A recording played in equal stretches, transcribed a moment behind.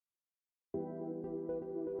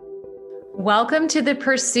Welcome to the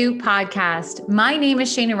Pursuit Podcast. My name is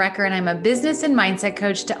Shana Recker, and I'm a business and mindset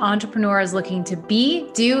coach to entrepreneurs looking to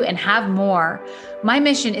be, do, and have more. My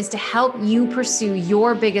mission is to help you pursue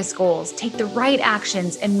your biggest goals, take the right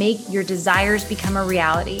actions, and make your desires become a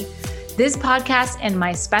reality. This podcast and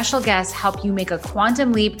my special guests help you make a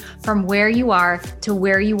quantum leap from where you are to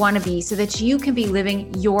where you want to be so that you can be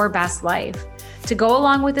living your best life. To go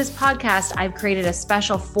along with this podcast, I've created a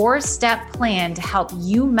special 4-step plan to help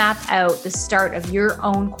you map out the start of your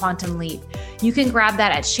own quantum leap. You can grab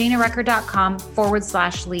that at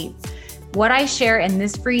shanarecker.com/leap. What I share in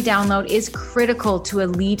this free download is critical to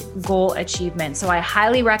elite goal achievement. So I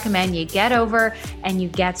highly recommend you get over and you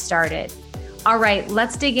get started. All right,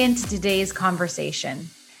 let's dig into today's conversation.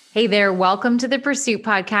 Hey there, welcome to the Pursuit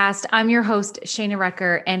Podcast. I'm your host, Shana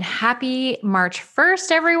Recker, and happy March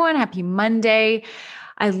 1st, everyone. Happy Monday.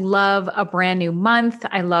 I love a brand new month.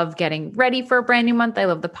 I love getting ready for a brand new month. I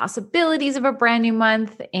love the possibilities of a brand new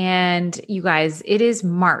month. And you guys, it is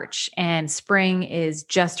March and spring is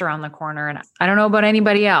just around the corner. And I don't know about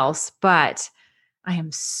anybody else, but I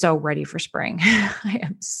am so ready for spring. I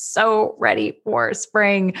am so ready for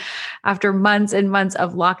spring after months and months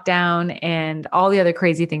of lockdown and all the other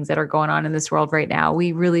crazy things that are going on in this world right now.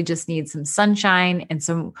 We really just need some sunshine and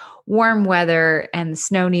some warm weather, and the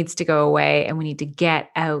snow needs to go away and we need to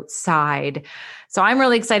get outside. So I'm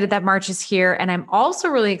really excited that March is here. And I'm also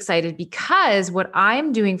really excited because what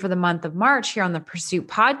I'm doing for the month of March here on the Pursuit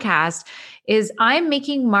Podcast is I'm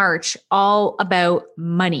making March all about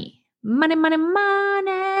money. Money, money,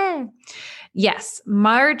 money. Yes,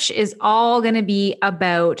 March is all going to be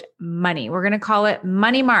about money. We're going to call it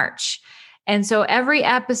Money March. And so every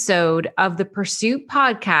episode of the Pursuit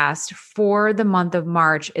Podcast for the month of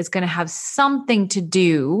March is going to have something to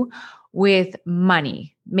do with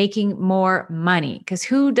money, making more money. Because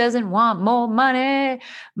who doesn't want more money?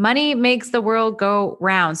 Money makes the world go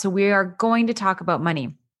round. So we are going to talk about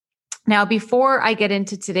money. Now, before I get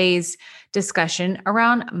into today's discussion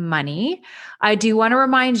around money, I do want to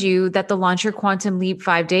remind you that the Launch Your Quantum Leap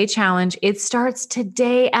 5-Day Challenge, it starts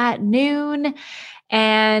today at noon.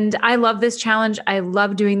 And I love this challenge. I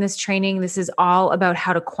love doing this training. This is all about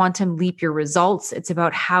how to quantum leap your results. It's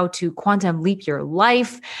about how to quantum leap your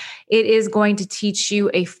life. It is going to teach you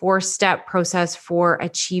a 4-step process for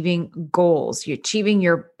achieving goals. You're achieving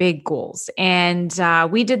your big goals. And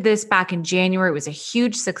we did this back in January. It was a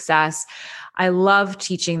huge success. I love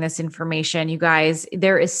teaching this information. You guys,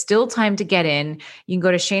 there is still time to get in. You can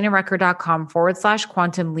go to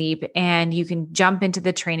shanarecker.com/quantum leap and you can jump into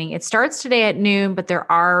the training. It starts today at noon, but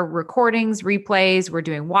there are recordings, replays. We're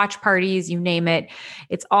doing watch parties, you name it.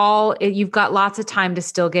 You've got lots of time to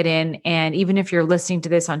still get in. And even if you're listening to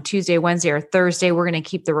this on Tuesday, Wednesday, or Thursday, we're going to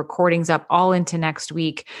keep the recordings up all into next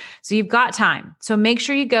week. So you've got time. So make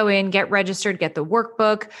sure you go in, get registered, get the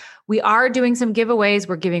workbook. We are doing some giveaways.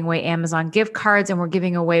 We're giving away Amazon gift cards and we're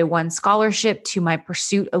giving away 1 scholarship to my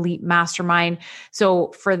Pursuit Elite Mastermind.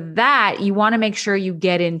 So for that, you want to make sure you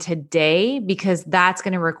get in today because that's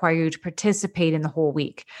going to require you to participate in the whole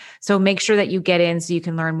week. So make sure that you get in so you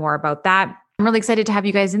can learn more about that. I'm really excited to have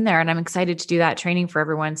you guys in there and I'm excited to do that training for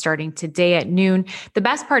everyone starting today at noon. The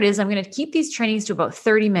best part is I'm going to keep these trainings to about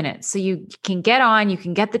 30 minutes. So you can get on, you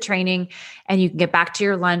can get the training and you can get back to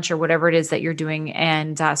your lunch or whatever it is that you're doing.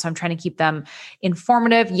 And so I'm trying to keep them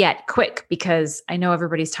informative yet quick because I know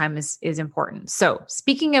everybody's time is important. So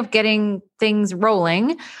speaking of getting things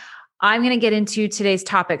rolling, I'm going to get into today's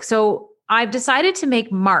topic. So I've decided to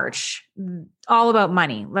make March all about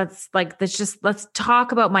money. Let's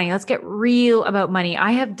talk about money. Let's get real about money.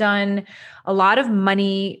 I have done a lot of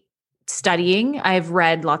money studying. I've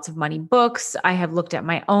read lots of money books. I have looked at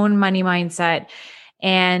my own money mindset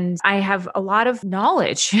and I have a lot of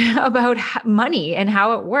knowledge about money and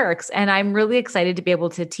how it works. And I'm really excited to be able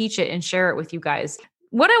to teach it and share it with you guys.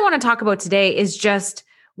 What I want to talk about today is just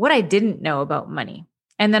what I didn't know about money.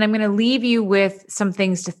 And then I'm going to leave you with some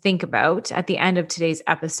things to think about at the end of today's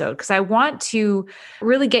episode, because I want to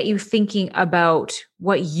really get you thinking about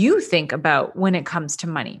what you think about when it comes to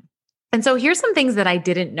money. And so here's some things that I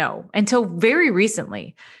didn't know until very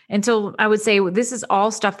recently, until I would say this is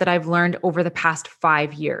all stuff that I've learned over the past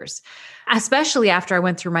 5 years, especially after I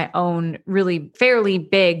went through my own really fairly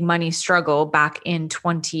big money struggle back in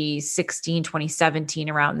 2016,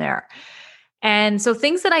 2017, around there. And so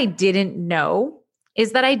things that I didn't know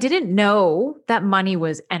is that I didn't know that money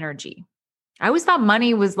was energy. I always thought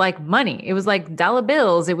money was like money. It was like dollar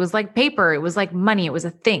bills. It was like paper. It was like money. It was a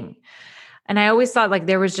thing. And I always thought like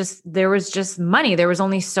there was just money. There was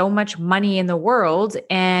only so much money in the world.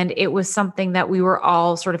 And it was something that we were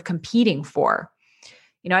all sort of competing for.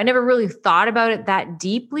 You know, I never really thought about it that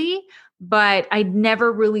deeply, but I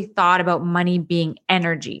never really thought about money being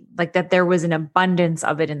energy, like that there was an abundance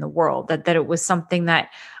of it in the world, that it was something that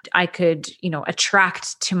I could,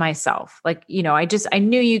 attract to myself. Like, I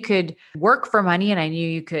knew you could work for money and I knew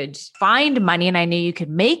you could find money and I knew you could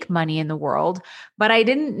make money in the world, but I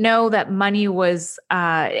didn't know that money was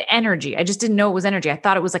energy. I just didn't know it was energy. I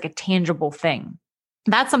thought it was like a tangible thing.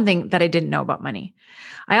 That's something that I didn't know about money.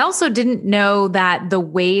 I also didn't know that the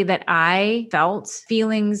way that I felt,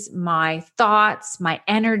 feelings, my thoughts, my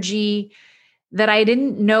energy, that I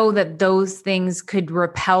didn't know that those things could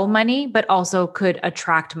repel money, but also could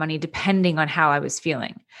attract money depending on how I was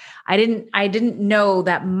feeling. I didn't know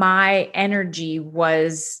that my energy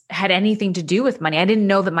had anything to do with money. I didn't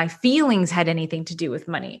know that my feelings had anything to do with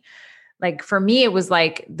money. Like for me, it was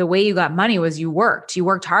like the way you got money was you worked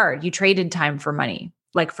hard, you traded time for money.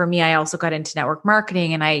 Like for me, I also got into network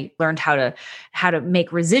marketing and I learned how to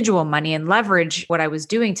make residual money and leverage what I was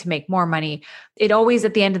doing to make more money. It always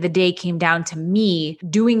at the end of the day came down to me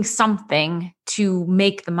doing something to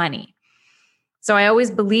make the money. So I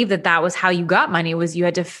always believed that was how you got money, was you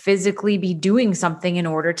had to physically be doing something in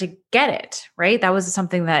order to get it, right? That was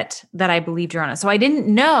something that I believed around it. So I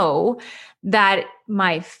didn't know that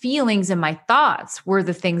my feelings and my thoughts were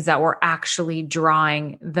the things that were actually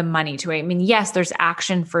drawing the money to it. I mean, yes, there's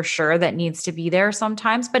action for sure that needs to be there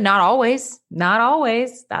sometimes, but not always. Not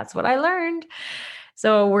always. That's what I learned.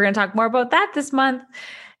 So we're going to talk more about that this month.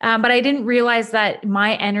 But I didn't realize that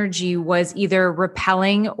my energy was either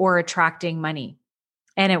repelling or attracting money.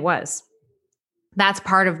 And it was. That's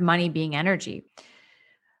part of money being energy.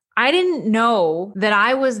 I didn't know that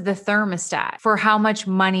I was the thermostat for how much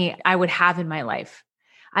money I would have in my life.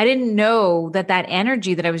 I didn't know that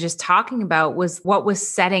energy that I was just talking about was what was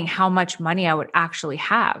setting how much money I would actually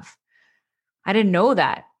have. I didn't know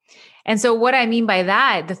that. And so what I mean by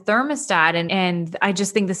that, the thermostat, and I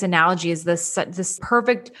just think this analogy is this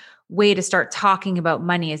perfect way to start talking about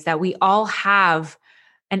money, is that we all have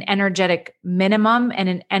an energetic minimum and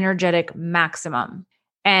an energetic maximum.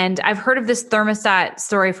 And I've heard of this thermostat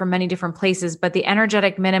story from many different places, but the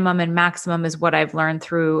energetic minimum and maximum is what I've learned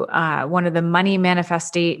through one of the money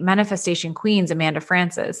manifestation queens, Amanda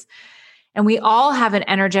Frances. And we all have an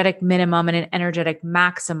energetic minimum and an energetic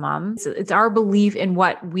maximum. So it's our belief in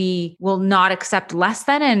what we will not accept less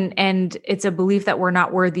than, and it's a belief that we're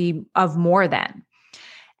not worthy of more than.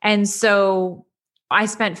 And so I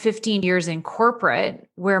spent 15 years in corporate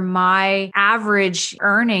where my average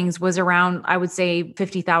earnings was around, I would say,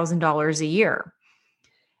 $50,000 a year.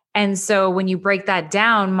 And so when you break that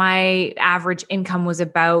down, my average income was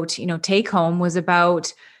about, take home was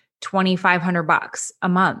about $2,500 a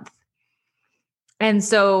month. And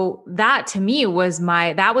so that to me was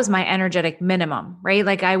my energetic minimum, right?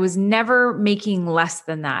 Like I was never making less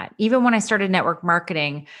than that. Even when I started network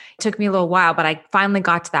marketing, it took me a little while, but I finally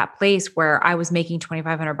got to that place where I was making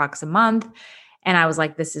 $2,500 a month. And I was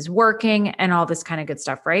like, this is working and all this kind of good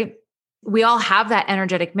stuff, right? We all have that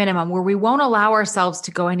energetic minimum where we won't allow ourselves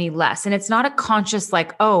to go any less. And it's not a conscious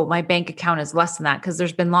like, oh, my bank account is less than that. Because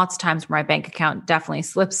there's been lots of times where my bank account definitely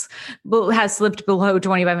has slipped below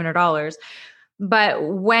 $2,500. But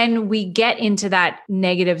when we get into that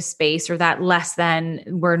negative space or that less than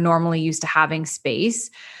we're normally used to having space,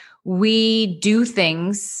 we do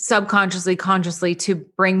things subconsciously, consciously to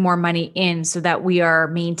bring more money in so that we are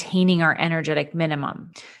maintaining our energetic minimum.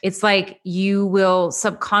 It's like you will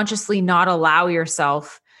subconsciously not allow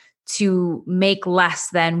yourself to make less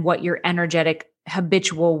than what your energetic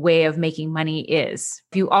habitual way of making money is.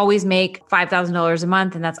 If you always make $5,000 a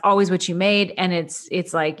month and that's always what you made, and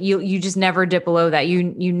it's like you just never dip below that. You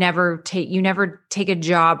never take a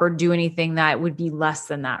job or do anything that would be less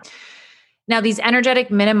than that. Now, these energetic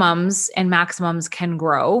minimums and maximums can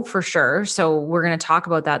grow for sure. So we're going to talk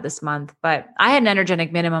about that this month. But I had an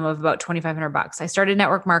energetic minimum of about $2,500. I started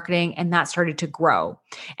network marketing and that started to grow.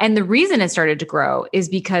 And the reason it started to grow is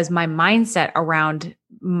because my mindset around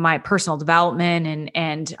my personal development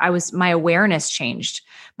and my awareness changed.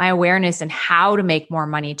 My awareness and how to make more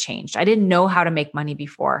money changed. I didn't know how to make money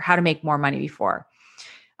before, how to make more money before.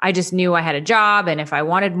 I just knew I had a job, and if I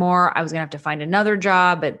wanted more, I was going to have to find another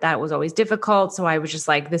job, but that was always difficult. So I was just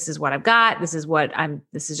like, this is what I've got. This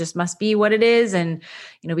is just must be what it is. And,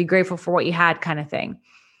 be grateful for what you had kind of thing.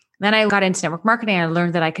 Then I got into network marketing and I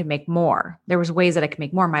learned that I could make more. There was ways that I could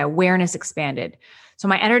make more. My awareness expanded. So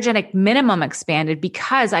my energetic minimum expanded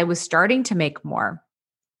because I was starting to make more.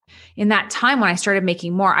 In that time when I started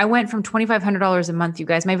making more, I went from $2,500 a month, you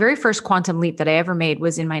guys. My very first quantum leap that I ever made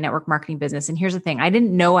was in my network marketing business. And here's the thing. I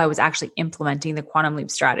didn't know I was actually implementing the quantum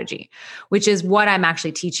leap strategy, which is what I'm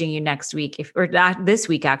actually teaching you next week, this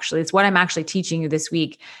week, actually. It's what I'm actually teaching you this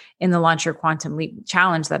week in the Launch Your Quantum Leap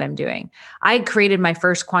challenge that I'm doing. I created my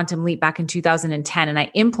first Quantum Leap back in 2010, and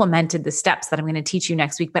I implemented the steps that I'm going to teach you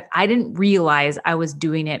next week, but I didn't realize I was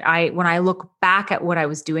doing it. When I look back at what I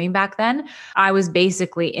was doing back then, I was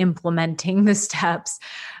basically implementing the steps.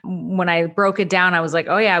 When I broke it down, I was like,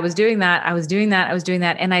 oh yeah, I was doing that. I was doing that. I was doing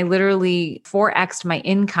that. And I literally 4x'd my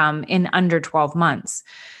income in under 12 months.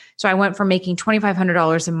 So I went from making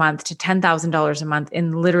 $2,500 a month to $10,000 a month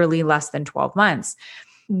in literally less than 12 months.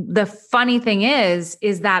 The funny thing is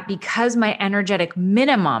that because my energetic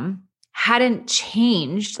minimum hadn't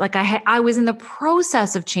changed, like I was in the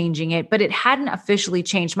process of changing it, but it hadn't officially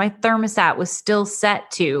changed. My thermostat was still set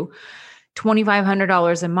to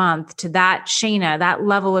 $2,500 a month to that Shayna, that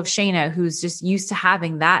level of Shayna, who's just used to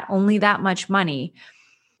having that, only that much money.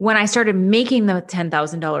 When I started making the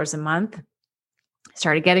 $10,000 a month, I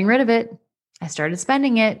started getting rid of it. I started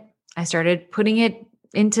spending it. I started putting it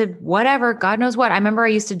into whatever, God knows what. I remember I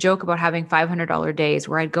used to joke about having $500 days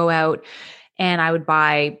where I'd go out and I would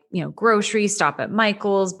buy, groceries, stop at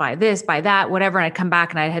Michael's, buy this, buy that, whatever. And I'd come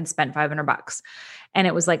back and I had spent $500. And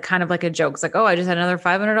it was like kind of like a joke. It's like, oh, I just had another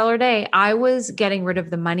 $500 day. I was getting rid of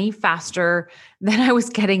the money faster than I was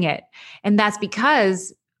getting it. And that's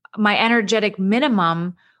because my energetic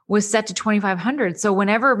minimum was set to 2,500. So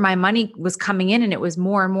whenever my money was coming in and it was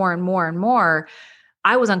more and more and more and more,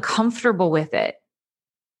 I was uncomfortable with it.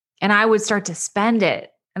 And I would start to spend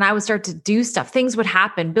it and I would start to do stuff. Things would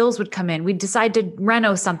happen. Bills would come in. We'd decide to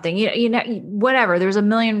reno something, whatever. There's a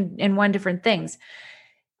million and one different things.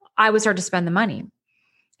 I would start to spend the money.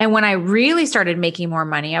 And when I really started making more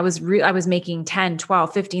money, I was making $10,000,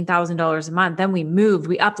 $12,000, $15,000 a month. Then we moved,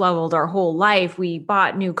 we up-leveled our whole life. We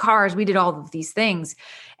bought new cars. We did all of these things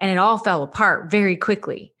and it all fell apart very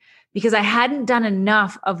quickly because I hadn't done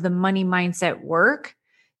enough of the money mindset work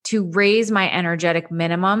to raise my energetic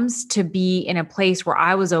minimums to be in a place where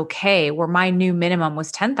I was okay, where my new minimum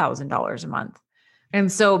was $10,000 a month.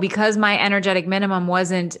 And so because my energetic minimum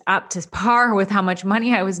wasn't up to par with how much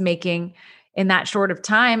money I was making in that short of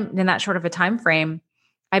a time frame,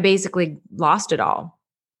 I basically lost it all.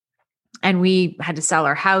 And we had to sell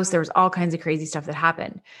our house. There was all kinds of crazy stuff that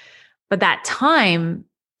happened. But that time,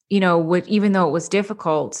 even though it was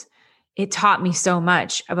difficult, it taught me so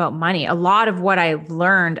much about money. A lot of what I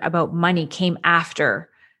learned about money came after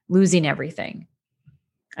losing everything.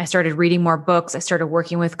 I started reading more books. I started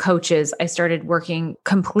working with coaches. I started working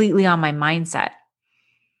completely on my mindset.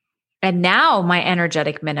 And now my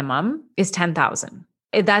energetic minimum is 10,000.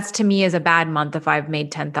 That's to me is a bad month if I've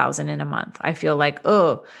made 10,000 in a month. I feel like,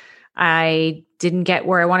 oh, I didn't get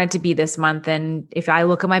where I wanted to be this month. And if I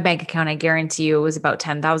look at my bank account, I guarantee you it was about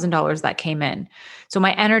 $10,000 that came in. So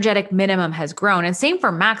my energetic minimum has grown. And same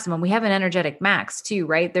for maximum. We have an energetic max too,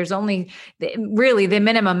 right? There's only really the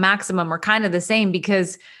minimum maximum are kind of the same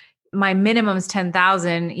because my minimum is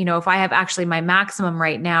 10,000. If I have actually my maximum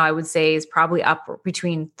right now, I would say is probably up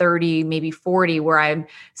between 30, maybe 40, where I'm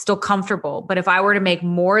still comfortable. But if I were to make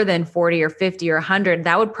more than 40 or 50 or 100,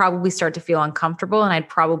 that would probably start to feel uncomfortable. And I'd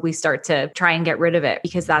probably start to try and get rid of it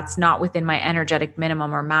because that's not within my energetic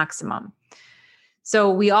minimum or maximum. So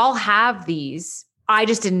we all have these. I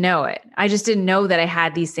just didn't know it. I just didn't know that I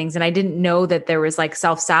had these things. And I didn't know that there was like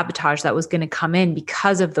self-sabotage that was going to come in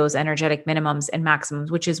because of those energetic minimums and maximums,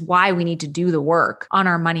 which is why we need to do the work on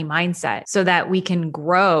our money mindset so that we can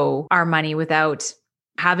grow our money without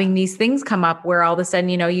having these things come up where all of a sudden,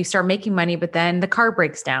 you start making money, but then the car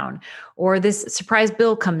breaks down or this surprise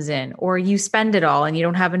bill comes in or you spend it all and you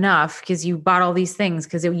don't have enough because you bought all these things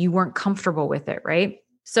because you weren't comfortable with it, right?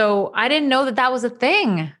 So I didn't know that that was a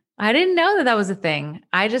thing.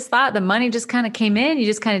 I just thought the money just kind of came in. You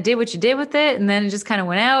just kind of did what you did with it. And then it just kind of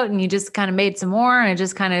went out and you just kind of made some more and it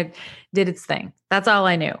just kind of did its thing. That's all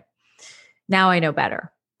I knew. Now I know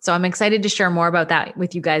better. So I'm excited to share more about that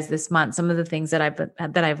with you guys this month. Some of the things that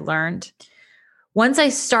I've learned. Once I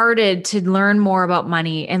started to learn more about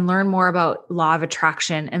money and learn more about law of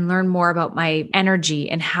attraction and learn more about my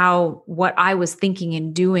energy and how what I was thinking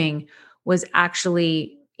and doing was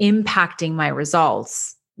actually impacting my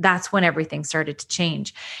results, that's when everything started to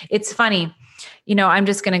change. It's funny, I'm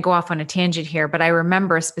just going to go off on a tangent here, but I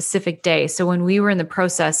remember a specific day. So when we were in the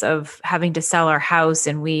process of having to sell our house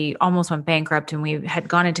and we almost went bankrupt and we had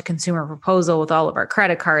gone into consumer proposal with all of our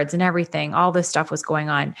credit cards and everything, all this stuff was going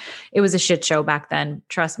on. It was a shit show back then.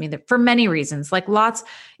 Trust me, that for many reasons, like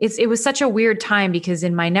it was such a weird time because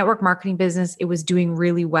in my network marketing business, it was doing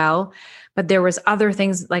really well. But there was other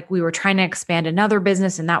things like we were trying to expand another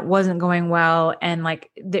business and that wasn't going well. And like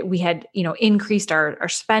that we had, increased our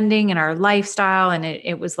spending and our lifestyle. And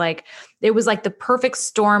it was like the perfect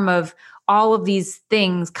storm of all of these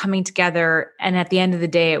things coming together. And at the end of the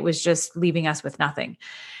day, it was just leaving us with nothing.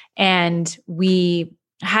 And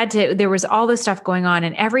there was all this stuff going on,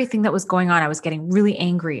 and everything that was going on, I was getting really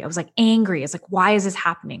angry. I was like angry. It's like, why is this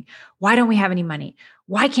happening? Why don't we have any money?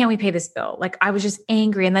 Why can't we pay this bill? Like, I was just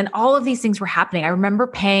angry. And then all of these things were happening. I remember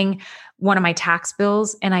paying one of my tax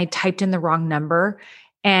bills and I typed in the wrong number.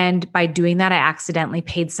 And by doing that, I accidentally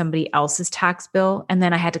paid somebody else's tax bill. And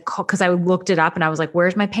then I had to call because I looked it up and I was like,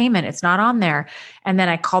 where's my payment? It's not on there. And then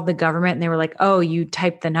I called the government and they were like, oh, you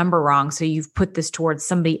typed the number wrong. So you've put this towards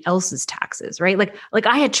somebody else's taxes, right? Like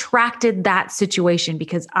I attracted that situation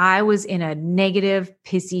because I was in a negative,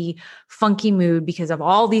 pissy, funky mood because of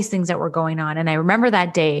all these things that were going on. And I remember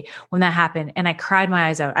that day when that happened and I cried my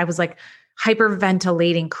eyes out. I was like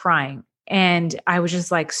hyperventilating, crying. And I was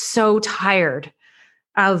just like so tired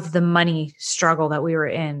of the money struggle that we were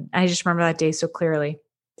in. I just remember that day so clearly.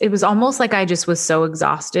 It was almost like I just was so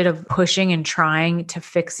exhausted of pushing and trying to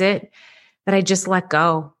fix it that I just let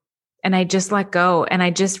go. And I just let go. And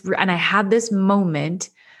I had this moment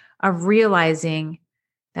of realizing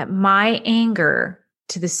that my anger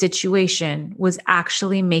to the situation was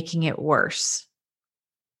actually making it worse.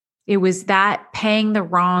 It was that paying the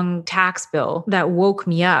wrong tax bill that woke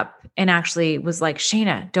me up and actually was like,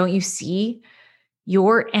 Shayna, don't you see?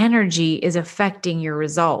 Your energy is affecting your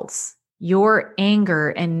results. Your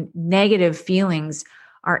anger and negative feelings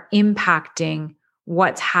are impacting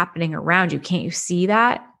what's happening around you. Can't you see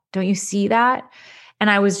that? Don't you see that?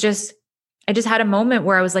 And I just had a moment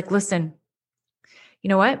where I was like, listen, you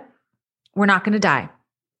know what? We're not going to die.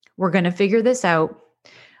 We're going to figure this out.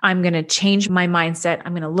 I'm going to change my mindset.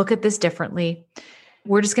 I'm going to look at this differently.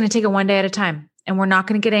 We're just going to take it one day at a time. And we're not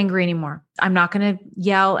going to get angry anymore. I'm not going to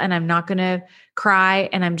yell and I'm not going to cry.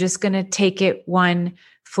 And I'm just going to take it one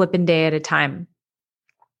flipping day at a time.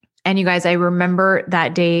 And you guys, I remember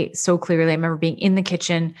that day so clearly. I remember being in the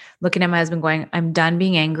kitchen, looking at my husband going, I'm done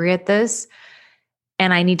being angry at this.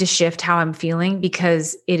 And I need to shift how I'm feeling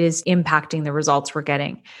because it is impacting the results we're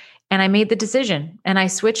getting. And I made the decision and I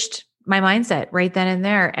switched my mindset right then and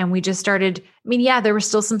there. And we just started, there were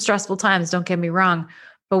still some stressful times, don't get me wrong.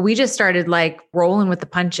 But we just started like rolling with the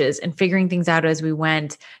punches and figuring things out as we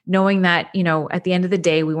went, knowing that, at the end of the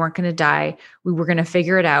day, we weren't going to die. We were going to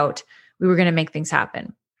figure it out. We were going to make things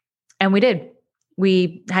happen. And we did.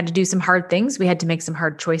 We had to do some hard things. We had to make some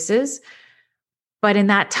hard choices. But in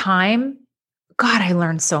that time, God, I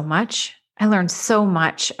learned so much. I learned so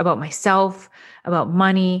much about myself, about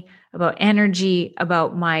money, about energy,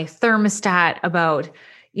 about my thermostat, about,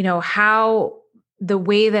 how the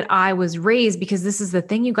way that I was raised, because this is the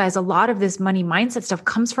thing, you guys, a lot of this money mindset stuff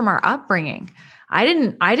comes from our upbringing. I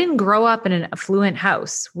didn't grow up in an affluent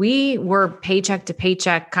house. We were paycheck to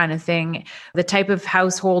paycheck kind of thing, the type of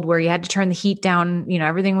household where you had to turn the heat down.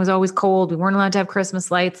 Everything was always cold. We weren't allowed to have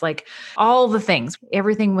Christmas lights, like all the things,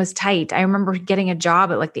 everything was tight. I remember getting a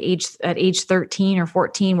job at age 13 or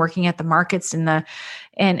 14, working at the markets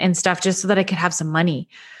and stuff just so that I could have some money.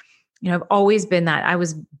 I've always been that. I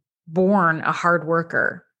was born a hard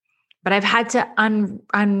worker, but I've had to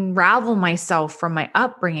unravel myself from my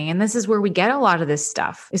upbringing. And this is where we get a lot of this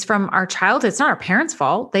stuff is from our childhood. It's not our parents'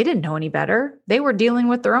 fault. They didn't know any better. They were dealing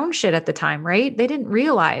with their own shit at the time, right? They didn't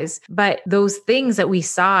realize, but those things that we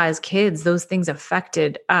saw as kids, those things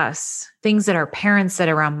affected us. Things that our parents said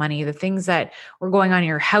around money, the things that were going on in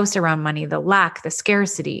your house around money, the lack, the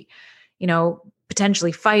scarcity,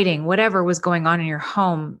 potentially fighting, whatever was going on in your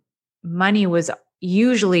home, money was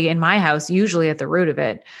usually in my house, at the root of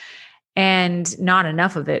it. And not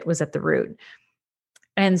enough of it was at the root.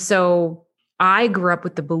 And so I grew up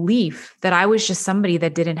with the belief that I was just somebody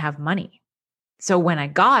that didn't have money. So when I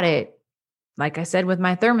got it, like I said, with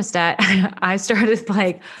my thermostat, I started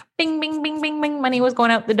like bing, bing, bing, bing, bing. Money was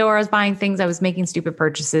going out the door. I was buying things. I was making stupid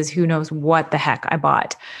purchases. Who knows what the heck I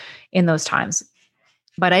bought in those times.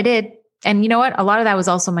 But I did. And you know what? A lot of that was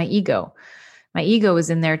also my ego. My ego was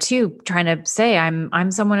in there too, trying to say,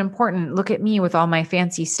 I'm someone important. Look at me with all my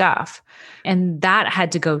fancy stuff. And that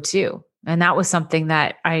had to go too. And that was something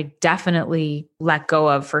that I definitely let go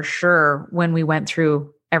of for sure when we went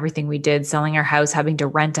through everything we did, selling our house, having to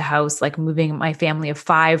rent a house, like moving my family of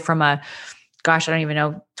 5 from I don't even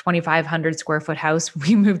know, 2,500 square foot house.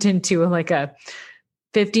 We moved into like a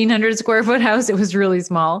 1,500 square foot house. It was really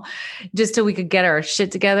small just till we could get our shit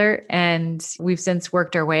together. And we've since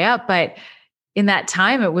worked our way up. But in that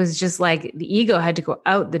time, it was just like the ego had to go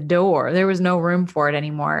out the door. There was no room for it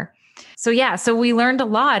anymore. So we learned a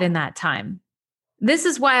lot in that time. This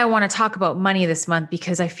is why I want to talk about money this month,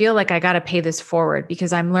 because I feel like I got to pay this forward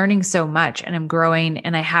because I'm learning so much and I'm growing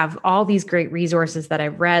and I have all these great resources that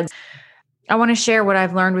I've read. I want to share what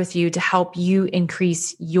I've learned with you to help you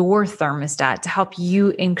increase your thermostat, to help you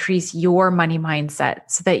increase your money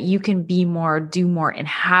mindset so that you can be more, do more, and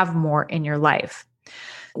have more in your life.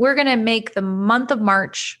 We're going to make the month of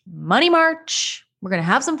March Money March. We're going to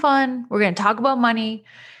have some fun. We're going to talk about money.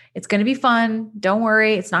 It's going to be fun. Don't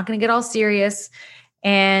worry. It's not going to get all serious.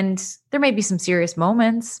 And there may be some serious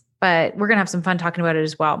moments, but we're going to have some fun talking about it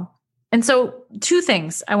as well. And so 2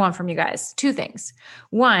 things I want from you guys, 2 things.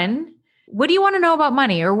 One, what do you want to know about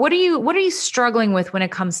money? Or what are you struggling with when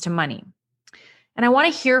it comes to money? And I want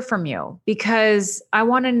to hear from you because I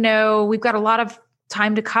want to know, we've got a lot of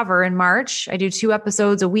time to cover in March. I do 2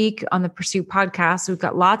 episodes a week on the Pursuit podcast. So we've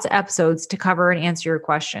got lots of episodes to cover and answer your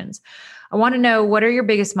questions. I want to know, what are your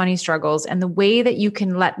biggest money struggles? And the way that you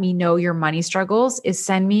can let me know your money struggles is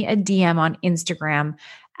send me a DM on Instagram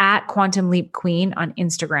at Quantum Leap Queen on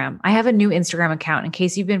Instagram. I have a new Instagram account. In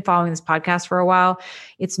case you've been following this podcast for a while,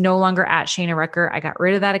 it's no longer at Shayna Recker. I got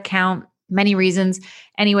rid of that account. Many reasons.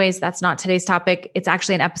 Anyways, that's not today's topic. It's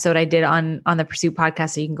actually an episode I did on the Pursuit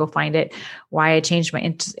podcast, so you can go find it, why I changed my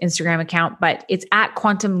Instagram account, but it's at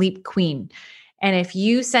Quantum Leap Queen. And if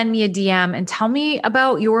you send me a DM and tell me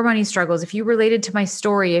about your money struggles, if you related to my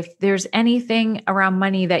story, if there's anything around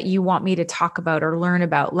money that you want me to talk about or learn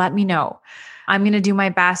about, let me know. I'm going to do my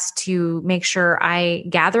best to make sure I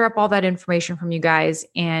gather up all that information from you guys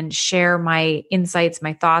and share my insights,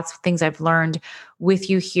 my thoughts, things I've learned with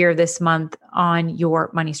you here this month on your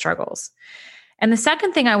money struggles. And the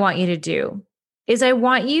second thing I want you to do is I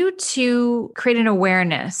want you to create an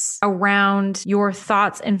awareness around your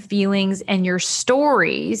thoughts and feelings and your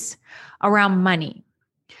stories around money.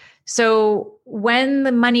 So when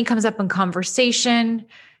the money comes up in conversation,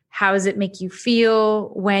 how does it make you feel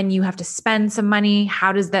when you have to spend some money?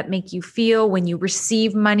 How does that make you feel when you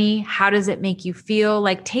receive money? How does it make you feel?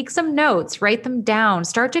 Like, take some notes, write them down,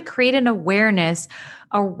 start to create an awareness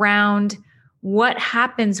around what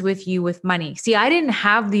happens with you with money. See, I didn't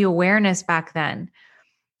have the awareness back then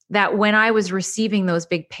that when I was receiving those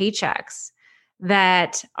big paychecks,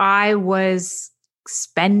 that I was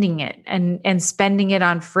spending it and spending it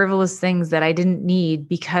on frivolous things that I didn't need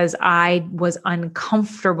because I was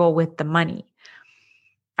uncomfortable with the money.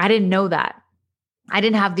 I didn't know that. I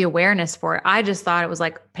didn't have the awareness for it. I just thought it was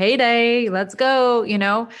like payday, let's go,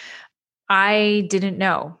 I didn't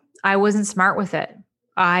know. I wasn't smart with it.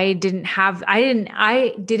 I didn't have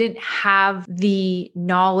the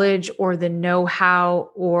knowledge or the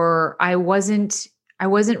know-how, or I wasn't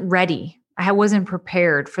ready. I wasn't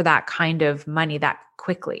prepared for that kind of money that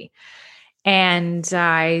quickly. And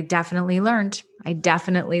I definitely learned. I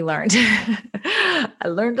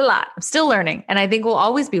learned a lot. I'm still learning. And I think we'll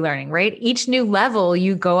always be learning, right? Each new level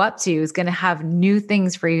you go up to is going to have new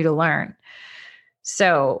things for you to learn.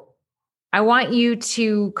 So I want you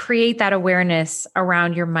to create that awareness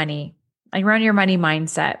around your money, around your money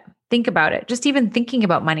mindset. Think about it. Just even thinking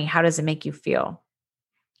about money, how does it make you feel?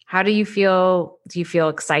 How do you feel? Do you feel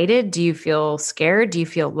excited? Do you feel scared? Do you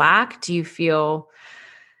feel lack? What do you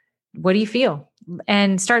feel?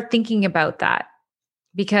 And start thinking about that,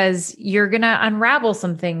 because you're going to unravel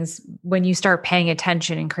some things when you start paying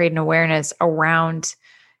attention and create an awareness around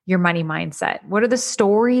your money mindset. What are the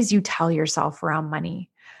stories you tell yourself around money?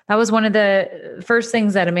 That was one of the first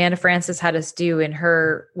things that Amanda Francis had us do in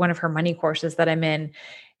one of her money courses that I'm in.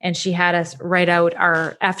 And she had us write out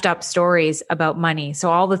our effed up stories about money. So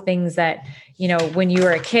all the things that, when you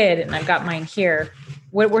were a kid, and I've got mine here,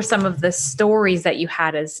 what were some of the stories that you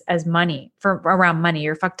had as money around money,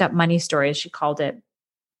 your fucked up money stories, she called it.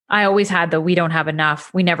 I always had we don't have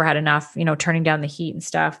enough. We never had enough, turning down the heat and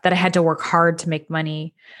stuff, that I had to work hard to make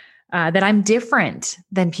money, that I'm different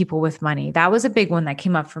than people with money. That was a big one that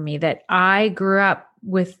came up for me, that I grew up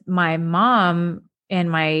with my mom and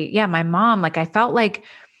my mom. Like, I felt like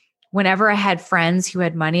whenever I had friends who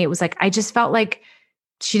had money, it was like, I just felt like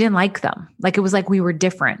she didn't like them. Like, it was like we were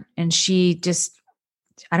different. And she just,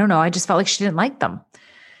 I don't know, I just felt like she didn't like them.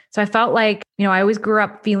 So I felt like, I always grew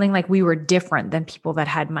up feeling like we were different than people that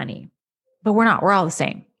had money, but we're not. We're all the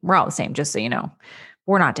same. We're all the same. Just so you know,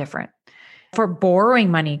 we're not different. For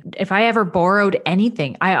borrowing money, if I ever borrowed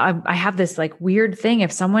anything, I have this like weird thing.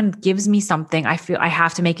 If someone gives me something, I feel I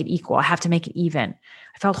have to make it equal. I have to make it even.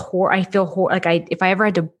 If I ever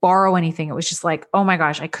had to borrow anything, it was just like, oh my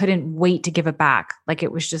gosh, I couldn't wait to give it back. Like,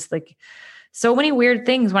 it was just like so many weird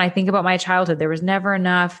things. When I think about my childhood, there was never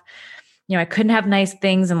enough. I couldn't have nice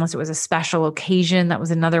things unless it was a special occasion. That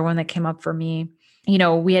was another one that came up for me.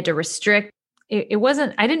 We had to restrict. It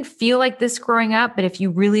wasn't, I didn't feel like this growing up, but if you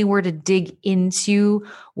really were to dig into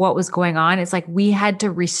what was going on, it's like we had to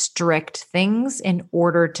restrict things in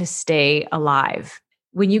order to stay alive.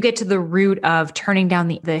 when you get to the root of turning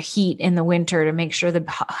down the heat in the winter to make sure the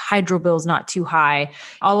hydro bill is not too high,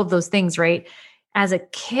 all of those things, right? As a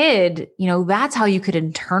kid, that's how you could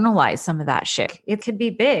internalize some of that shit. It could be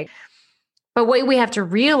big. But what we have to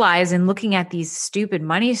realize in looking at these stupid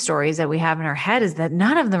money stories that we have in our head is that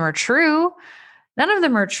none of them are true. None of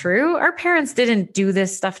them are true. Our parents didn't do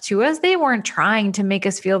this stuff to us. They weren't trying to make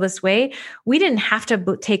us feel this way. We didn't have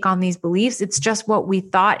to take on these beliefs. It's just what we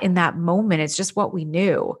thought in that moment. It's just what we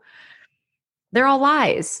knew. They're all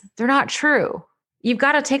lies. They're not true. You've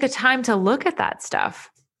got to take a time to look at that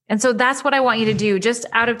stuff. And so that's what I want you to do just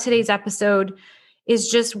out of today's episode is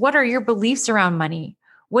just, what are your beliefs around money?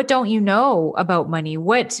 What don't you know about money?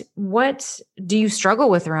 What do you struggle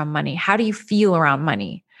with around money? How do you feel around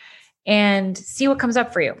money? And see what comes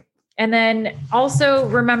up for you. And then also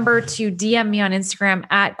remember to DM me on Instagram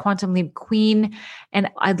at Quantum Leap Queen. And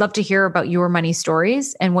I'd love to hear about your money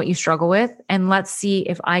stories and what you struggle with. And let's see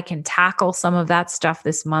if I can tackle some of that stuff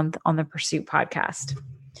this month on the Pursuit podcast.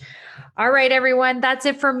 All right, everyone, that's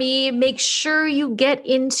it for me. Make sure you get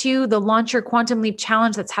into the Launch Your Quantum Leap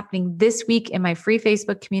Challenge that's happening this week in my free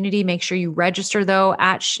Facebook community. Make sure you register though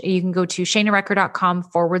you can go to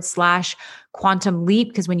shanarecker.com/quantum leap,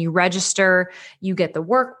 because when you register, you get the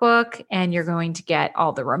workbook and you're going to get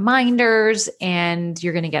all the reminders and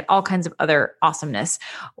you're going to get all kinds of other awesomeness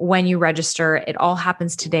when you register. It all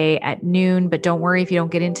happens today at noon, but don't worry if you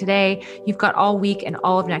don't get in today. You've got all week and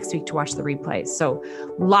all of next week to watch the replays. So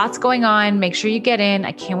lots going on. Make sure you get in.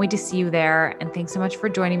 I can't wait to see you there. And thanks so much for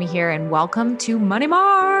joining me here, and welcome to Money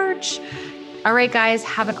March. All right, guys,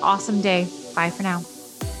 have an awesome day. Bye for now.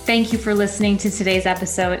 Thank you for listening to today's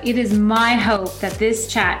episode. It is my hope that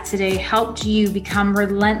this chat today helped you become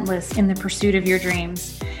relentless in the pursuit of your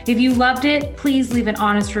dreams. If you loved it, please leave an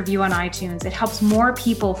honest review on iTunes. It helps more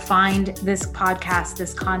people find this podcast,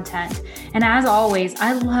 this content. And as always,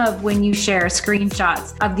 I love when you share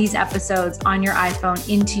screenshots of these episodes on your iPhone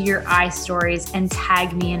into your iStories and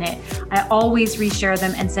tag me in it. I always reshare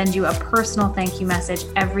them and send you a personal thank you message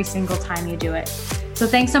every single time you do it. So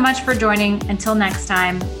thanks so much for joining. Until next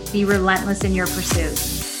time, be relentless in your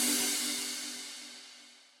pursuit.